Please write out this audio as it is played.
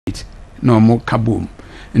no mo kabum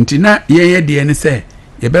nti na ye de ne say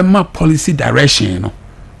ye be ma policy direction no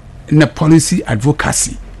na policy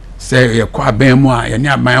advocacy say ye kwa ben mu a ye ne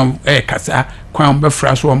aban kasa kwan be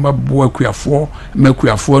fra so on be bo akuafo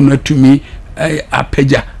makuafo no atumi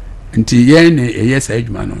apagya nti ye ne ye say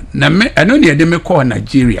adwuma no na me eno ne de me call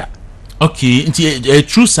Nigeria. Okay, nti a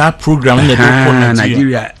true sir program ne de call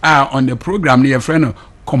Nigeria. On the program ne friend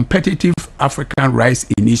Competitive African Rice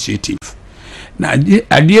Initiative. Na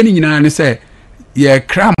adie ni nyina ne say ye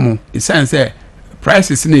kramo isan say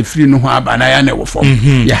prices na free no ho aba na ya na wo form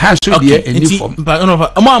ye ha so de any form but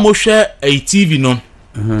no mo share a TV no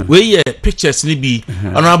we ye pictures ni bi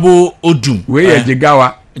Hon.Odoom we ye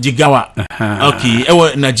jigawa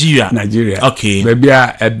okay Nigeria okay baby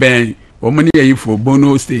a ben wo mo ne yi for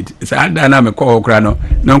Bono State sa da na me call okra no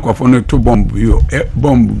na nkofo no to bomb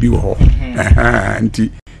bi wo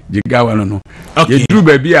nti jigawa no ye duru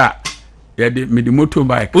baby a the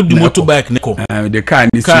motorbike. What the motorbike neko? The car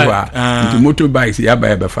ni siwa. The motorbikes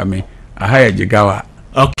yaba for me. Ahaya jigawa.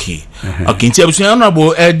 Okay. Okay. Nti abusu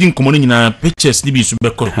Hon.Odoom edin komo nyina pictures ni bi su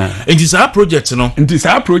beko. Nti sa project no. Nti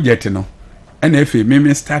sa project no. NFA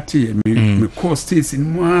me start me call states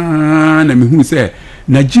in one na me hu say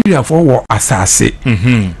Nigeria for war asase.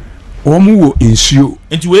 Omu wo insuo.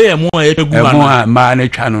 Nti we e mo a etegu ma na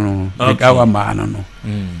twa no. Jigawa ma no.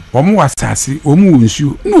 Omu wasase omu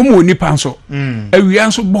wonsuo na omu onipa nso awia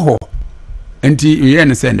nso bo enti ye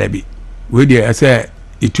ne send abi we dey say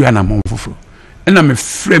etu anamon foforo na me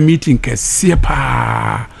free meeting kese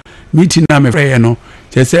pa meeting na me free no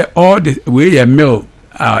say all the we ye mill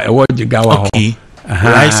ewo jigawa ho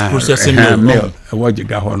rice processing mill ewo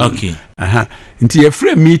jigawa ho okay enti ye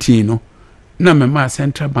free meeting no na me ma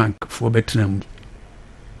Central Bank for betram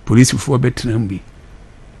police for betram bi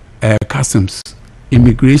customs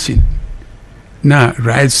immigration na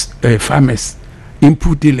rice farmers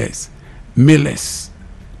input dealers millers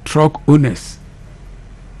truck owners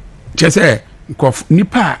just say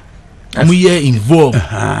nipa mu ye involved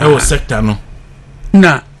e sector no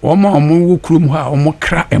na omo wo krum ha omo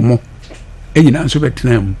kra emo enyina nso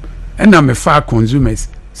betena mu na me fa consumers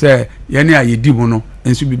say ye ne ayedi mu no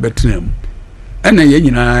nso bi betena mu na ye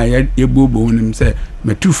nyina ye bobo nim say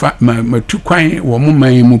matu kwan wo mo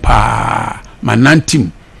man mu pa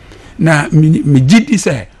manantim na me gidi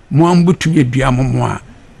say mo ambutumi adua mo a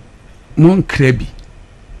mo nkrabi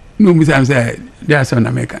no mi say there South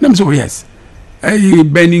America na so yes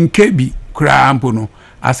benin kebi kra ampo no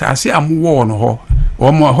asase am wo no ho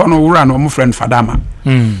wo mo ho no wura no mo friend fadama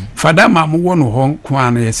fadama mo wo no ho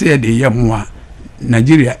kwa na ye say de ye mo a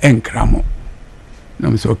Nigeria enkra mo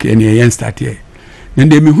na so okay ne ye start here na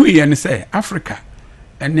de me hu ye ne say Africa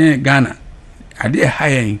ene Ghana ade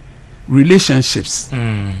high relationships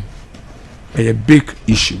a big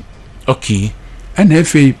issue. Okay. And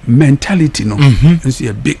FA mentality no is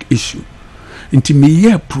a big issue. Into me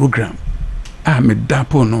year program I'm a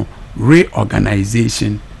dapo no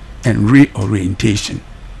reorganization and reorientation.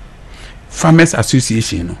 Farmers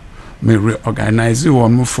Association no me reorganize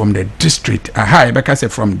one from the district. Aha, because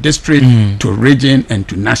from district to region and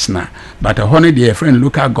to national. But a honey friend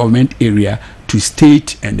local government area to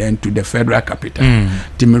state and then to the federal capital.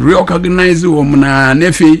 To me reorganize na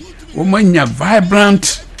nefi womanya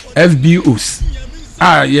vibrant FBOs.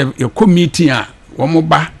 Your committee womo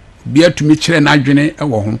ba bia to me kire na adwene e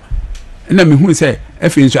wo ho. Na me hu say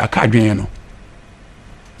efe nso aka adwene no.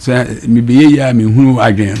 So me be ya me hu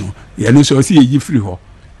adwene no. Ye no so se yi free ho.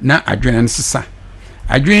 Na adwene nsesa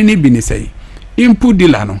adwene ni bi ni say input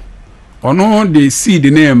dealer no ono the seed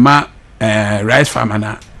na ma rice farmer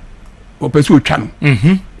na opesu otwa no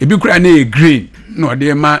ebi kura na green no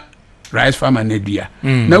de ma rice farmer na dua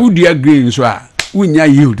na udua green so a unya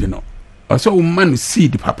yield no also man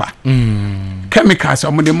seed papa chemicals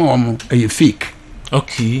omo de mo omo e fake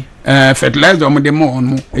okay fertilizer omo de mo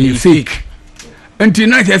omo e fake enti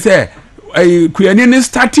na say kuyani ni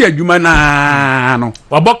start adwuma na no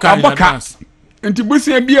waboka enti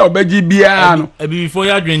busia bia obaji bia no abi before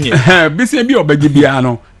ya adwenye busia bia obaji bia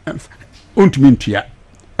no ontumi ntua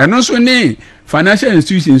eno so ni financial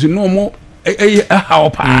institutions no mo how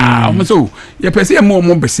pa mo so ye pese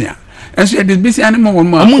mo besia enso ye besia ne mo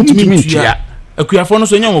ontumi ntua akuyafo no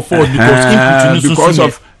so nya mo forward because input no so because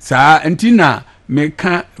of sa enti na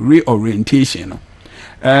make reorientation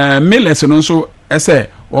no millers no so ese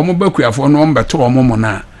omo bakuyafo no mbeto omo mo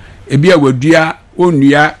na ebia wadua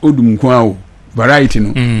onua odum kwa o variety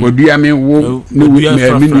no wadua me wo no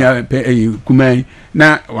menua kuman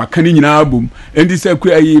na wakani nyina abum endi se ku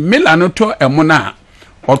ayi mela no to emo na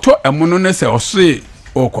oto emo no ne se ose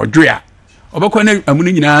okodwea obekọ na emo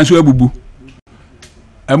no nyina so abubu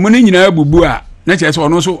emo no nyina abubu a na kyerɛ sɛ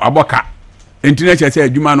ɔno so abɔka enti na kyerɛ sɛ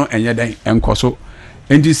adwuma no ɛnyɛ dɛn ɛnkɔ so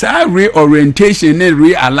enti saa reorientation ne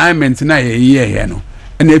realignment na yɛyɛ no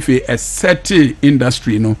ɛna efe a certain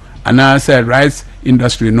industry no anaasɛ rice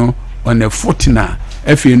industry no on a foot na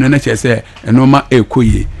efe no na kyerɛ sɛ ɛnoma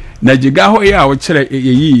ɛkɔ na jiga hɔ yɛ a wɔkyerɛ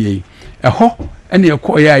yɛyie ɛhɔ ɛna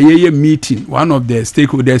ɛkɔ yɛ a yɛyɛ meeting one of the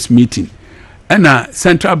stakeholders meeting ɛna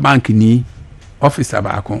central bank ni officer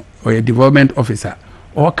baako or development officer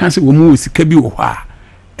or council wo mu sika bi wɔ hɔ a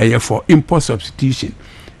ɛyɛ for import substitution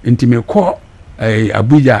nti me kɔ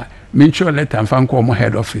Abuja mention letter mfa nkɔ mo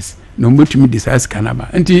head office no mbotumi decide kanaba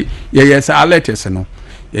nti yɛyɛ sa letters no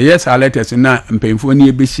yɛyɛ sa letters na mpanyimfo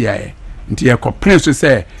ni ebehia nti yɛ kɔ print so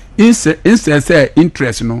sɛ instead sɛ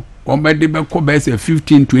interest no wɔbɛde bɛkɔ bɛ sɛ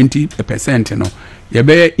 15-20% no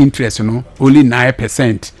yɛbɛyɛ interest no only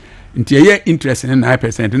 9%. nti yɛ interest in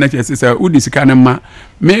 9% na kyerɛ sɛ wodi sika no ma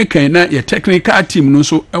mekan na yɛ technical team no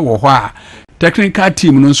so ɛwɔ hɔ a technical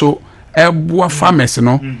team no so ɛboa farmers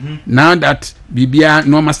no now that bibia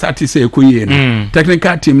normal start sɛ ɛkɔyie no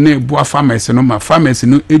technical team no ɛboa farmers no ma farmers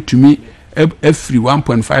no ɛtumi every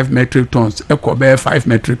 1.5 metric tons ɛkɔ bɛyɛ 5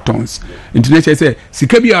 metric tons nti na kyerɛ sɛ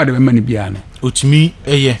sika bi a wɔde bɛma no bia no otumi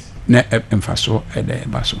ɛyɛ na ɛmfa so ɛda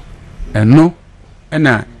ɛba so ɛno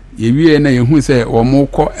ɛna yewie na yehu sɛ wɔn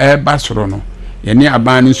kɔ ɛba soro no yɛne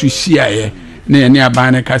aban no so hyiaeɛ na yɛne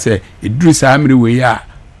aban no ka sɛ eduru saa mmere wei a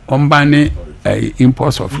ɔmba ne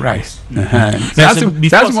imports of rice that's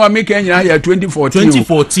what make Kenya here 2014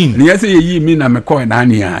 ne yɛsɛ yɛyi mi na mekɔ na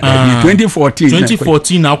ne a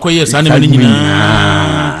 2014 na akɔyɛ saa ne ma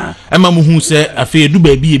nyinaa ɛma mu hu sɛ afei edu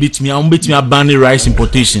baabi yɛbɛtumi a wɔbɛtumi aban ne rice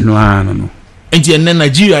importation no enti ɛnɛ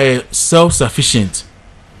Nigeria yɛ self sufficient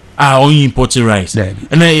only imported rice.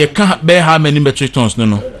 And then you can't bear how many metric tons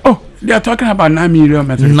no. Oh, they are talking about 9 million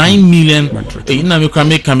metric tons. 9 million. You know, you can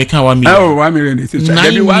make 1 million. Oh, 1 million. Is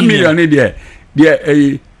 1 million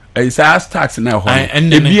a SARS tax now.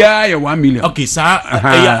 And the BI 1 million. Okay, sir.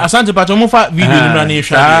 Asante Patomofa video running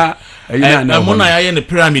share. Mona in the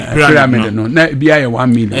pyramid no. Na BI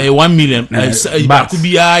 1 million. 1 million. Could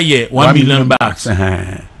be 1 million bucks.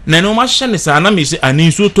 Na no much chance na me say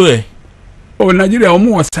ani so to Oh, Nigeria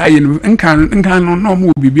almost saying nkan no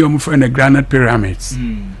mo bibi omo for the granite pyramids.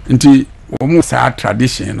 Nti almost sa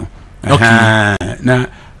tradition no. Okay. Na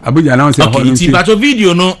Abuja now say okay, nti but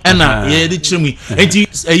video no na ye de kire mu. Nti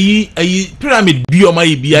ayi pyramid bi o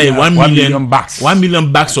mai bia 1 million bucks. 1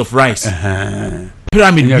 million bags of rice.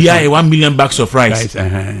 Pyramid bia 1 million bags of rice.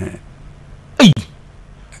 Hey.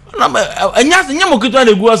 Anya mo kitwa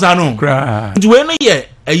de gu asa no. Nti we no ye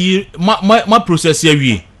ayi ma process ya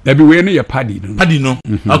wie. There be way no your paddy no.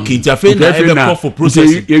 Okay, it's a fair call for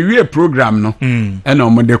processing. You a program no, and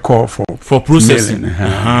on the call for processing.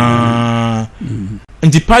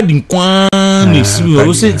 And the paddy kwan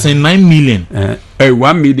is say 9 million.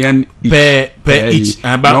 1 million per each.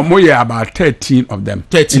 About more about 13 of them.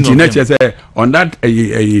 13 of them. Say on that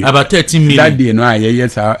about 13 million. That day no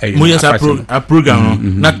yes a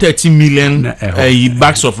program not 13 million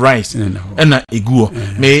bags of rice and a go.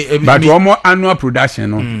 But one more annual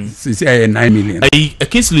production no say 9 million. A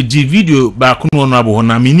case legit video ba kuno no abo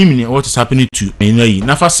na minimini what is happening to me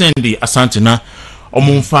na fa send the asante na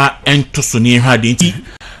omonfa ento so ne hwa de nti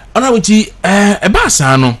ona wuti e ba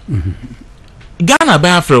sa no Ghana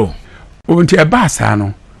ba afro onti e ba sa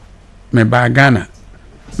no me ba Ghana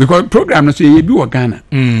because program no so ye bi wo Ghana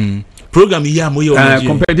program yi amoye o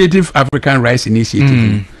competitive African rice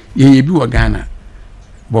initiative ye bi wo Ghana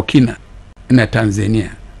Burkina na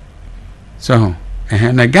Tanzania so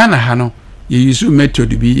na Ghana ha no you use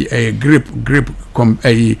method be a grip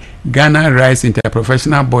a Ghana rice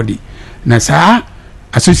interprofessional body na sa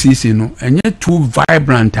association no enye too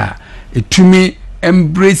vibrant etumi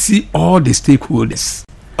embrace all the stakeholders.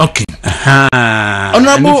 Okay.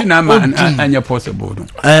 Honorable anya possible.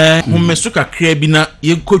 Homesu kakra bi na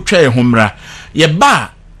ye kotwa ye homra. Ye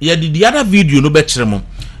ba ye the other video no be kire mo.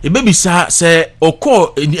 E be bi sa se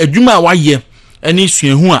okọ adwuma wa ye eni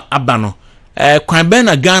suahu a aba no. Kwan ben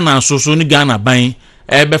na Ghana so ni Ghana ban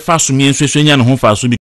be fa so mi enso nya ne ho fa so